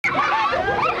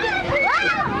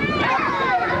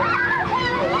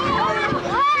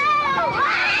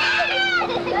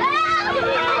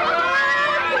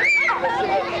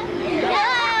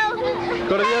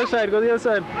side. Go to the other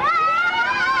side.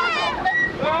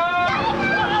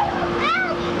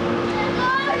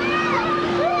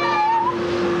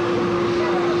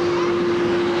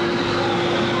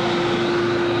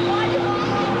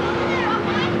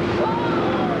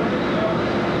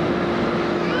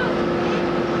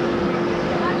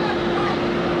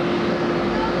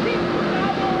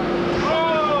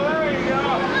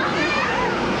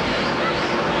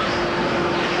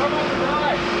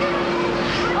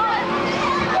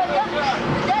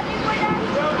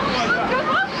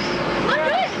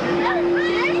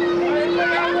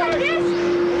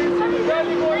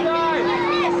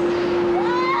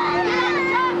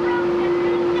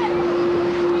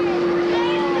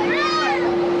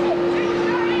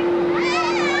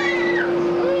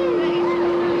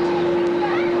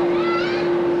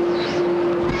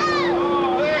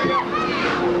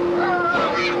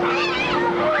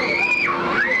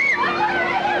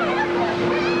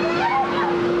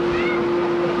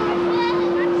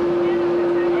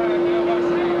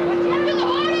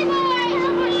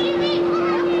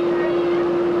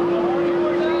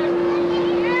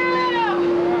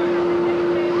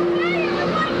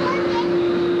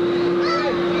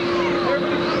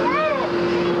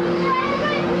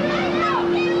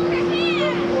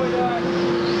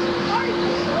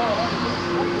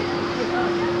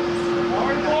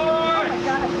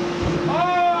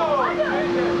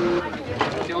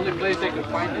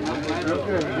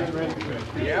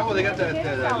 Yeah, well, they got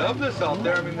that Loveless out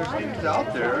there. I mean, there's things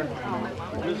out there.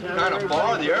 Kind of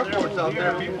far. The airport's out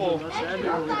there. People,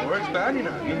 we're expanding.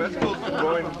 New Mexico's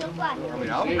growing. I mean,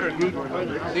 Albuquerque.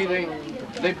 See,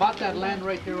 they bought that land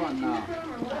right there on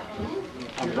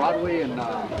Broadway and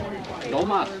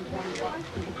Lomas.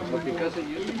 But because it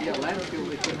used to be a landfill,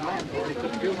 they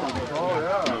couldn't build on it. Oh,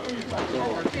 yeah.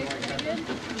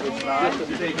 So,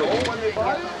 did they know when they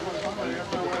bought it?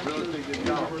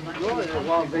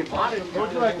 Well, they bought it.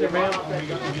 Looks like the man.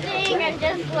 I'm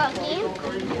just looking.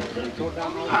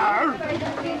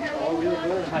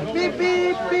 Beep,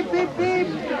 beep, beep, beep, beep.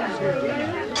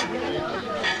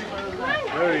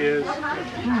 There he is.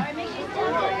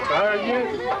 Tired yet?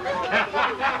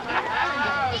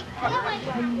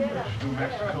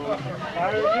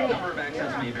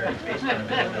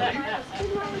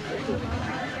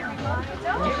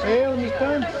 Hey, when he's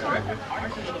done.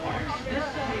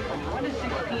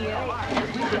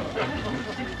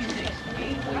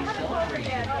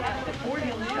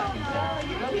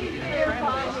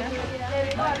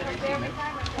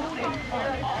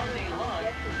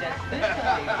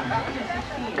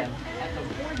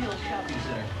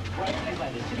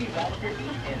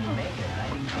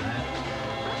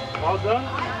 All done?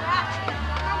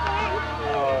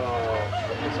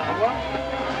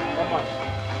 How much?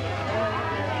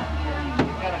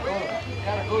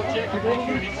 Gotta go check and make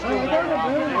sure he's still there.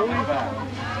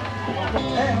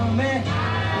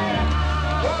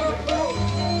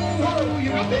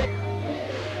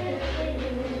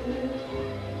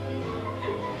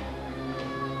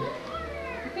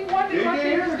 I think one of these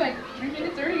was like 3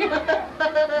 minutes earlier.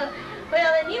 Well,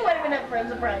 then you would have been up for a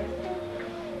surprise.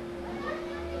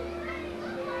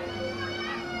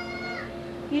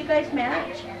 You guys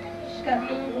match? She's got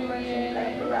the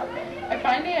blue outfit. I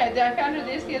found her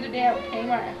this the other day at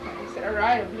Kmart. I said, all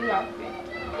right, a blue outfit.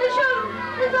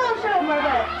 Let's all show them our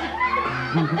butts.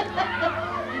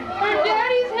 Her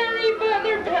daddy's hairy, but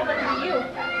they're How about for you?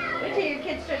 Wait till your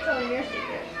kids start telling your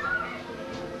secrets.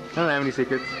 I don't have any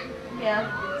secrets. Yeah.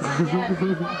 Just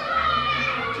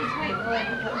wait till I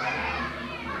propose.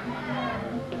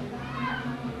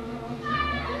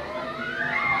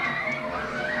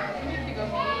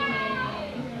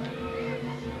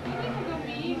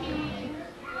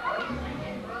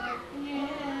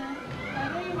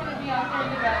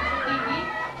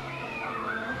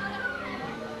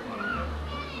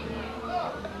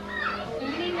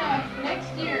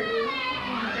 Next year,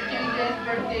 for Kim's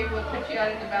birthday, we'll put you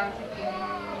out in the bouncy game.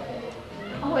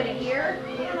 Oh, in a year? I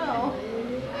don't know.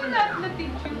 Not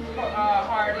nothing too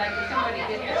hard, like if somebody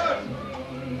did this.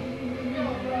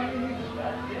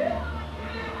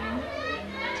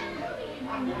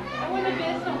 I want to be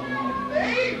something.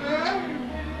 Hey, man!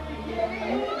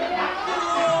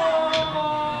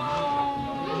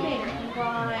 You made me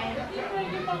cry.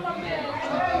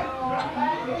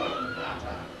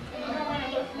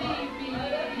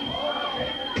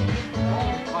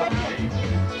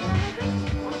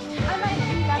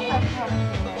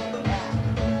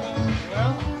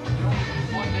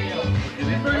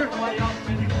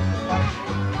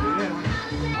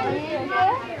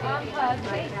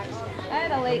 I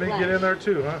had a late lunch. Get in there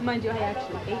too, huh? Mind you, I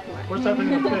actually ate one. What's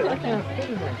happening in the pit? I can't fit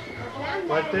in there.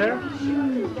 Right there?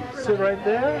 Sit right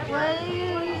there?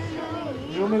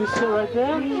 You want me to sit right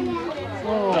there?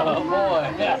 Oh, boy.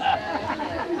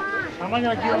 how am I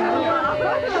going to get in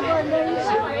there?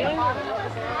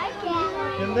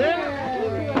 In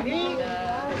there? Me?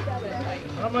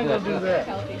 How am I going to do that?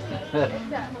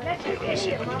 Let me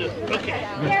see if I can do it. Okay.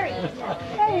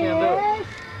 Can't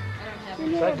do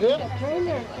it. Is that good?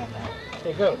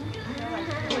 Okay, go.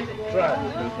 Try it.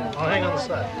 I'll hang on the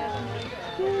side.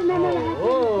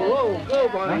 Whoa, go,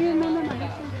 Bonnie.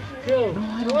 Go.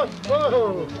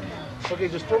 Whoa. Okay,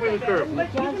 just throw me the curve.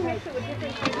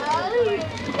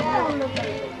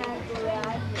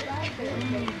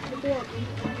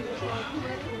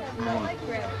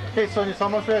 Okay, Sonia, it's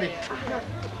almost ready.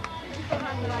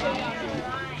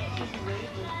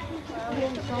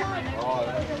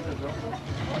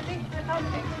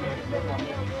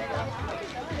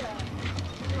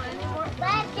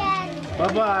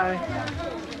 Bye-bye.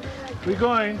 We're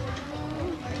going.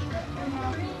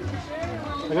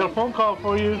 I got a phone call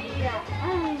for you.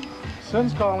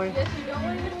 Son's calling.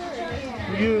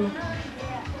 For you.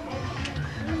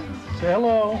 Say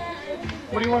hello.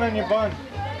 What do you want on your bun?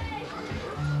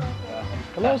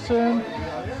 Hello, son.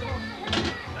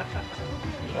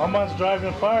 Mama's driving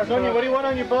a fire. Sonia, what do you want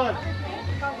on your bun?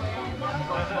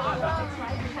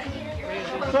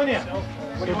 Sonia,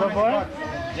 what do you want on your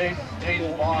bun? James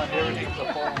Bond, everything's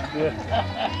a phone. Yeah.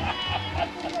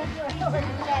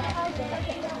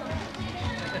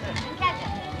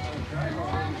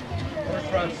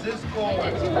 Francisco.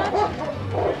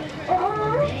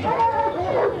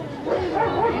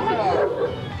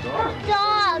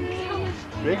 Dog.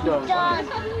 Big dog. Dog.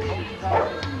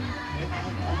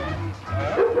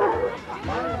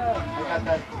 I got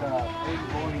that big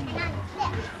boarding.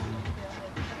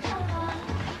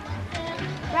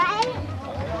 Right?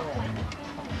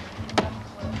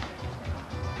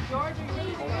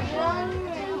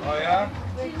 Oh yeah?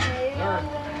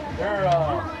 They're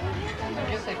I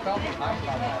guess they come behind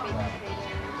on that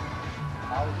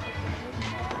house.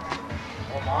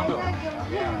 Oh, Mondo.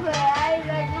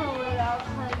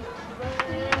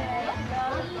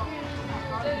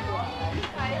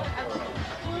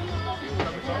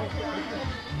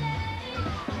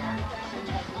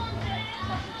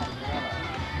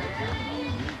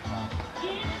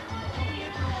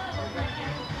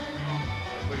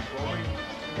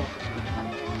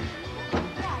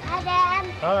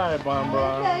 Hi,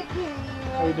 Bonbon.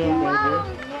 How you doing, baby?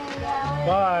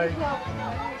 Bye.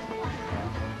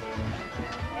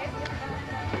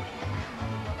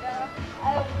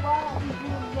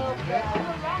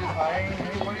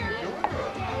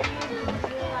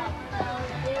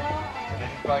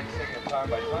 By taking time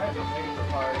by time, those things are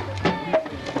hard.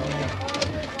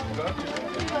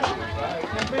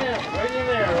 Right in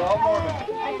there, all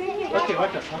morning. Okay,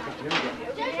 watch out. Okay, here we go.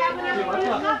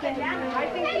 I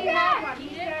think he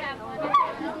had one.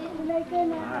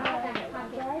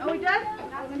 Oh, he does?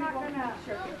 That's not gonna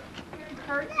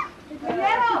hurt.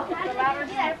 Melero! The ladder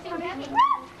steps on it.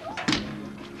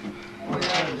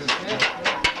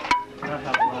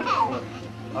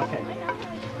 Okay.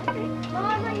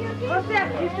 What's that?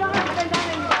 You still haven't been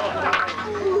done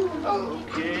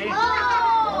Okay.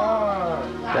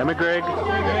 Damn it, Greg.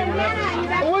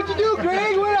 What'd you do,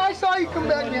 Greg? What? I saw you come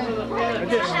back in. I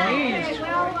just sneezed.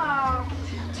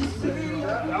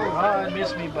 Oh, it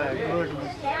missed me by a good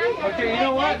one. Okay, you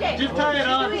know what? Just tie it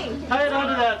on. Tie it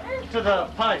onto that, to the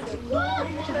pipe.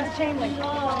 to this chain link.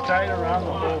 Tie it around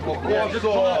the whole. Yeah, just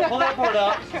pull that part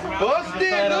out.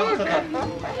 Busted, look!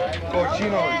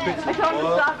 Cochino, bitch. I told him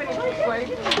to stop and he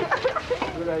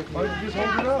was like, Why don't you just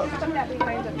hold it up? put that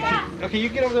behind him. Okay, you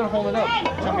get over there and hold it up.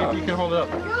 Tell me if you can hold it up.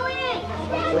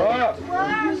 Stop!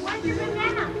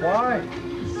 Why?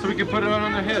 So we can put it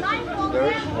on their head.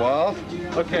 There's, well,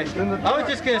 Okay. I was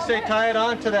just gonna say tie it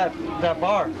on to that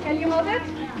bar. Can you hold it?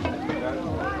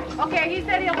 Okay, he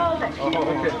said he'll hold it. oh,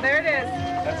 okay. There it is.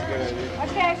 That's a good idea.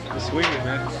 Okay. The swinger,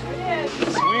 man. It is.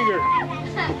 Swinger.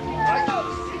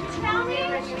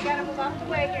 You gotta move off the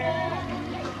way here.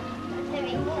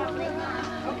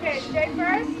 Okay, stay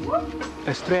first.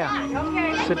 Estrella,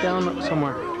 Okay. sit down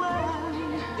somewhere.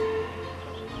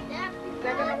 Is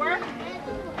that gonna work?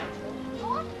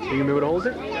 Are you gonna be able to hold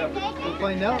it? We'll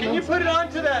find out. Can you put it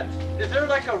onto that? Is there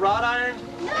like a wrought iron?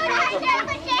 Yeah, but you don't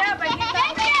think you can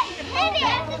hold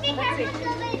that. Let's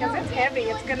see. Because it's heavy,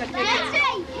 it's gonna take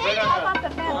it. How about the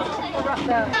fence? The problem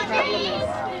is.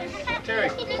 Terry.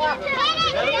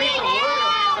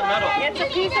 It's a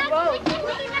piece of boat.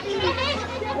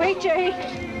 Wait, Jay.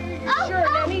 Sure,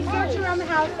 let me search around the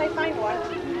house. I find one.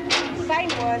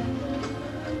 Find one.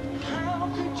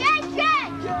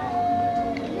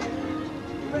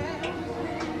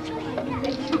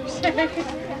 Just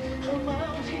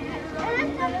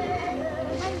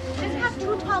have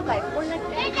two tall guys. Or like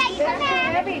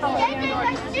heavy. Okay.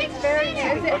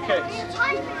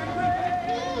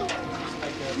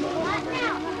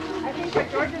 I think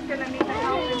that George is gonna need the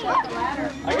help with the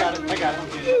ladder. I got it. Okay.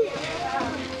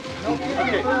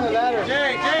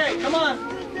 Jay, come on.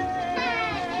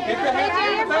 Get the head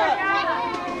in the back.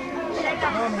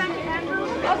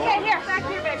 Okay, here. Back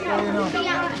here, baby.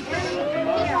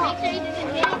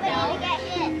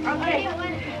 Okay.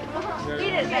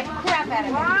 Eat it like crap at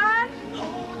it. 1,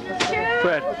 2,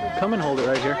 Fred, come and hold it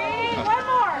right here. 3, one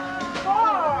more.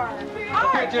 4.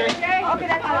 Okay, Jay. Okay,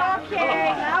 that's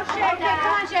okay. Now Shayla. Okay,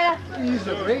 come on, Shayla.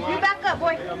 You back up,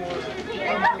 boy. Here,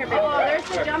 baby. Oh, there's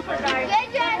the jumper guy.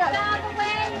 JJ, stop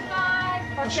away.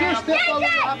 Sure, step on the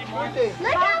top.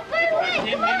 Look how far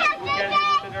away. Come on, JJ.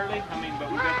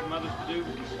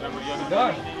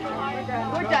 Done.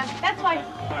 We're done. That's fine. Go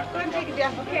ahead and take it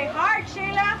down. Okay, hard,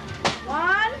 Shayla.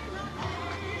 1,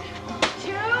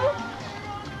 2,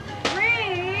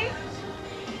 3,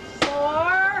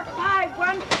 4, 5.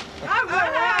 1. All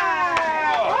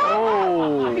right.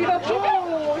 Oh, You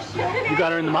you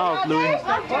got her in the mouth, Louis. She's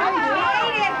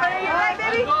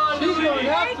going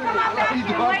after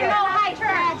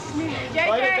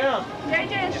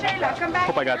JJ and Shayla, come back.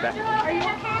 Hope I got that. Are you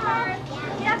okay, Mom?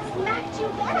 Yeah, smacked you.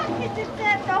 What? It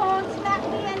said don't smack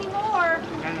me anymore.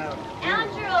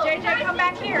 Andrew. JJ, come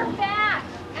back here. Back.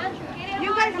 Andrew, get in.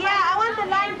 You guys, yeah, I want the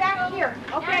line back here.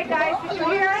 Okay, guys,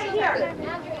 here and here.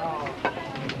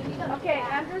 Okay,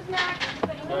 Andrew's next.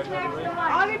 Who's next?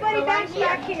 Everybody back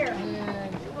here.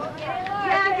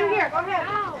 Yeah, Andrew, here. Go ahead.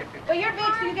 Well, you're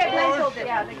big, so you get blindfolded.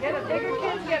 Yeah, the bigger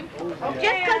kids get. Okay.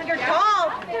 Just because you're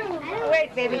tall.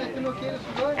 Wait, baby.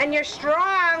 And you're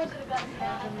strong.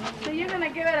 So you're gonna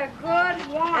give it a good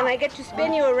walk. And I get to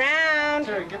spin you around.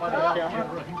 Get to the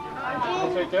camera.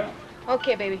 That's right there.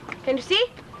 Okay, baby. Can you see?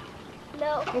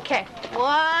 No. Okay.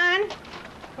 1.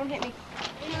 Don't hit me.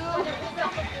 2.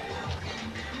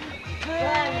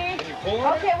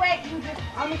 Okay, wait.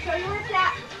 I'm gonna show you where it's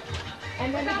at.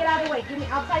 And then we get out of the way.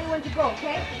 I'll tell you when to go,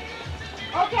 okay?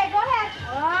 Okay, go ahead.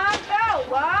 Go.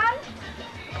 1,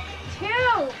 2.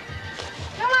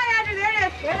 Come on, Andrew. There it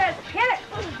is. There it is. Hit it.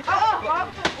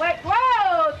 Oh. Wait.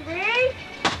 Whoa. 3,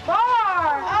 4.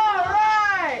 All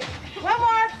right. One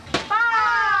more.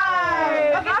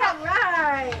 5. Okay, all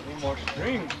right. One more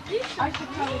string. I should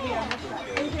probably be on this side.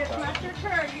 It's not your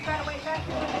turn. You gotta wait back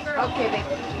here with the girl. Okay, baby.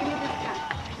 Give me this gun.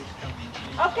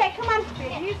 Okay, come on.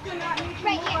 He's gonna need to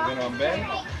move up. Then I'm back.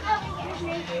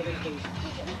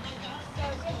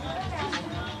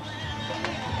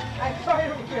 I'm sorry.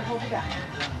 Here, hold it back.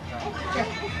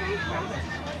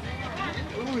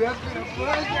 Ooh, that's gonna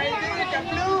flush right there. It's a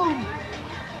bloom.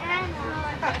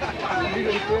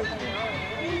 Okay.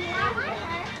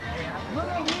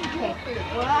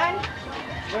 1,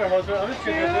 There, Jose. I'm just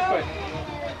gonna go this way.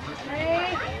 3,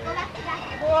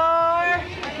 4.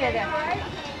 Okay, there.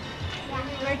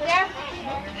 Right there?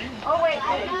 Oh, wait.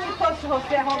 Too close to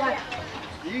Jose. Hold on.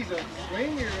 He's a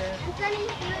swinger, man. Okay,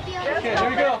 Okay, here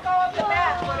we go. Go up the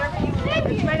bat. Whatever you think.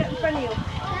 It's right up in front of you. Go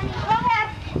ahead.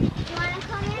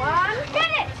 1.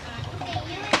 Hit it.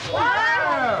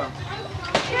 1,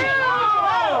 2,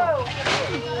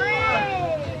 3.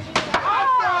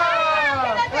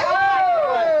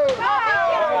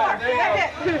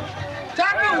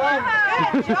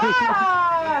 Good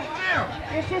job!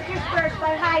 Your sister's first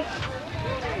by height.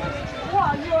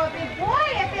 Well, you're a big boy.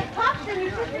 If it pops, then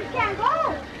your sisters can't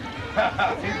go.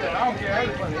 He said, I don't care. I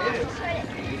just want to hit it.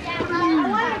 I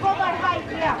want to go by height,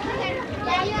 yeah.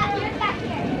 Yeah, you're back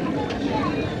here.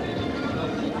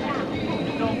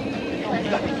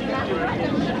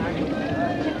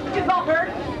 You go, Bird.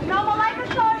 No, Malika's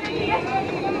taller than he is.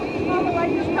 No,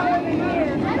 Malika's taller than he is.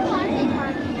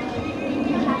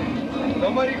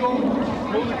 Somebody go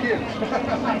move the kids.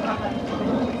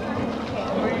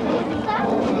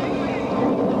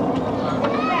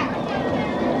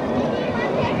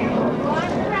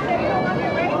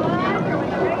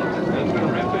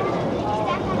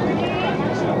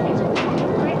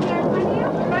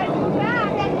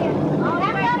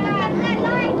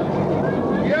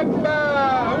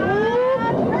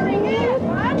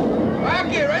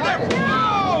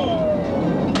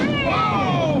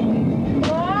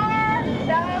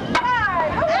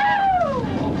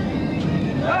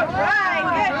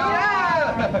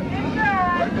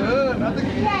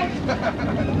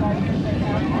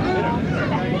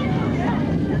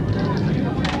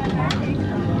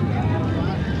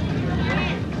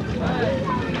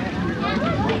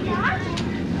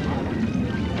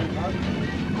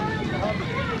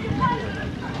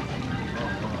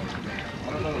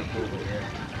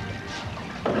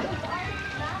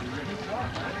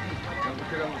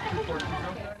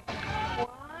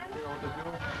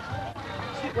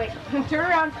 Wait, turn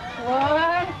around.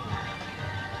 1,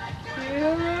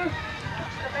 2,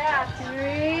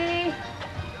 3.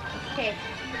 Okay.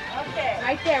 Okay.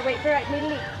 Right there. Wait for it.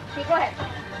 Middle. Okay, go ahead.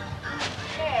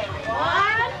 Okay.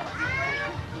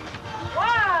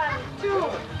 1, 2, 2.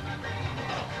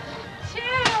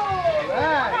 All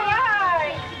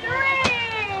right. 3.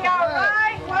 All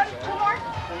right. 1, 2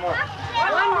 more.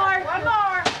 One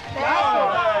more.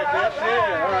 That's it.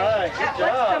 All right. That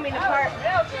butt's coming apart.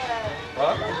 Real good.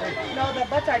 What? No, the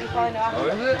butt's already falling off. Oh,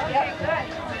 is it? Yep. Good.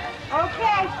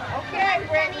 Okay. Okay,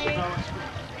 Brittany.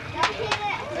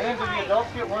 And then do the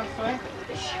adults get one swing?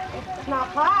 It's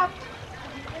not popped.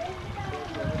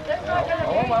 That's not gonna I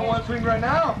want my one swing right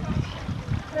now.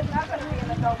 It's not gonna be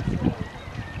an adult swing. You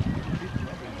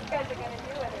guys are gonna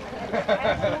do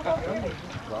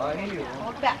it.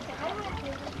 Hold back.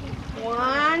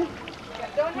 1,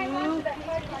 2,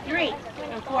 3,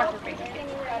 and 4 for me.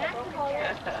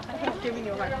 I'm giving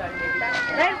you a hard time, baby.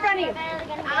 Right in front of you.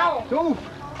 Ow. Two.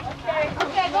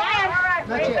 Okay, go ahead. All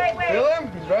right, wait. Feel him?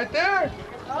 He's right there.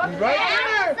 He's right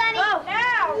there. Go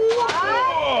now.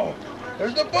 Oh,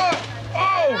 there's the butt.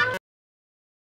 Oh.